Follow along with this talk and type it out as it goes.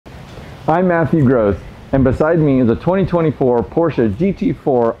I'm Matthew Gross, and beside me is a 2024 Porsche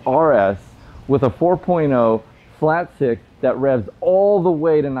GT4 RS with a 4.0 flat six that revs all the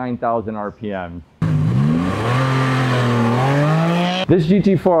way to 9,000 RPM. This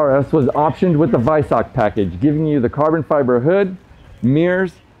GT4 RS was optioned with the Visoc package, giving you the carbon fiber hood,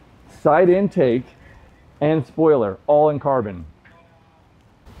 mirrors, side intake, and spoiler, all in carbon.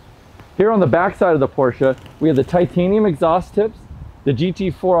 Here on the back side of the Porsche, we have the titanium exhaust tips, the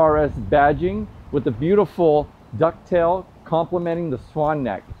GT4 RS badging with the beautiful ducktail complementing the swan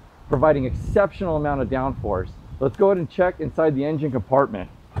neck, providing exceptional amount of downforce. Let's go ahead and check inside the engine compartment.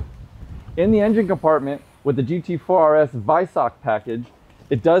 In the engine compartment with the GT4 RS Visoc package,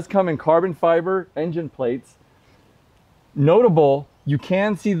 it does come in carbon fiber engine plates. Notable, you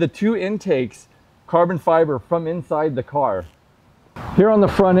can see the two intakes carbon fiber from inside the car. Here on the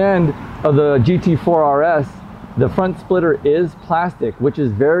front end of the GT4 RS, the front splitter is plastic, which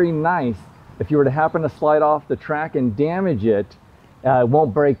is very nice. If you were to happen to slide off the track and damage it, it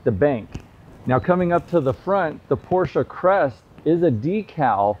won't break the bank. Now coming up to the front, the Porsche crest is a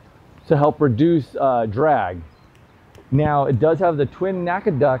decal to help reduce drag. Now it does have the twin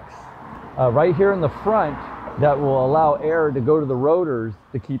NACA ducts right here in the front that will allow air to go to the rotors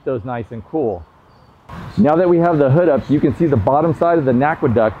to keep those nice and cool. Now that we have the hood up, you can see the bottom side of the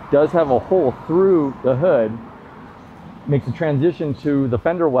NACA duct does have a hole through the hood. Makes a transition to the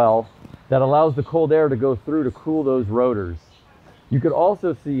fender well that allows the cold air to go through to cool those rotors. You could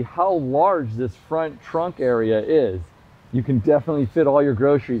also see how large this front trunk area is. You can definitely fit all your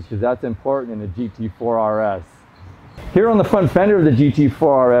groceries because that's important in a GT4 RS. Here on the front fender of the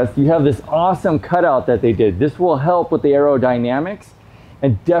GT4 RS, you have this awesome cutout that they did. This will help with the aerodynamics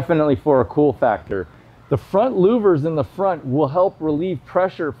and definitely for a cool factor. The front louvers in the front will help relieve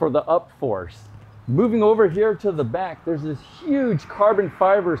pressure for the up force. Moving over here to the back, there's this huge carbon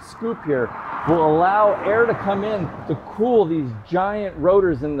fiber scoop here. Will allow air to come in to cool these giant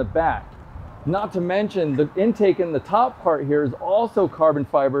rotors in the back. Not to mention the intake in the top part here is also carbon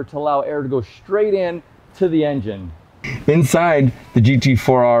fiber to allow air to go straight in to the engine. Inside the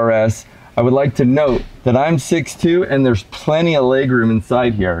GT4 RS, I would like to note that I'm 6'2" and there's plenty of legroom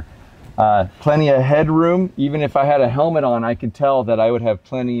inside here. Plenty of headroom. Even if I had a helmet on, I could tell that I would have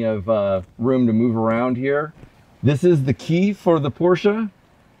plenty of room to move around here. This is the key for the Porsche.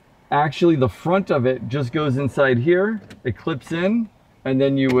 Actually, the front of it just goes inside here. It clips in, and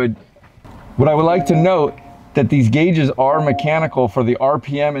then you would... What I would like to note that these gauges are mechanical for the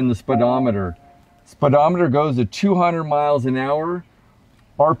RPM and the speedometer. Speedometer goes at 200 miles an hour.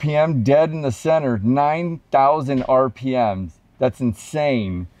 RPM dead in the center, 9,000 RPMs. That's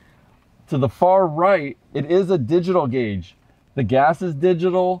insane. To the far right, it is a digital gauge. The gas is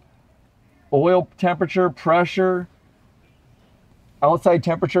digital, oil temperature, pressure, outside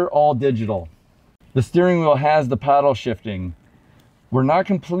temperature, all digital. The steering wheel has the paddle shifting. We're not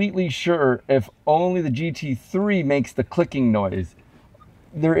completely sure if only the GT3 makes the clicking noise.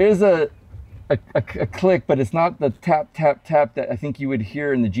 There is a click, but it's not the tap, tap, tap that I think you would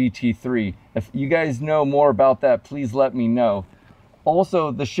hear in the GT3. If you guys know more about that, please let me know.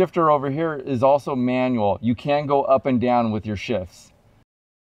 Also, the shifter over here is also manual. You can go up and down with your shifts.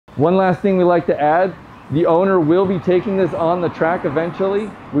 One last thing we like to add, the owner will be taking this on the track eventually.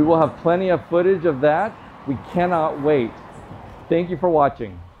 We will have plenty of footage of that. We cannot wait. Thank you for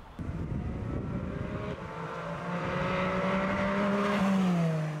watching.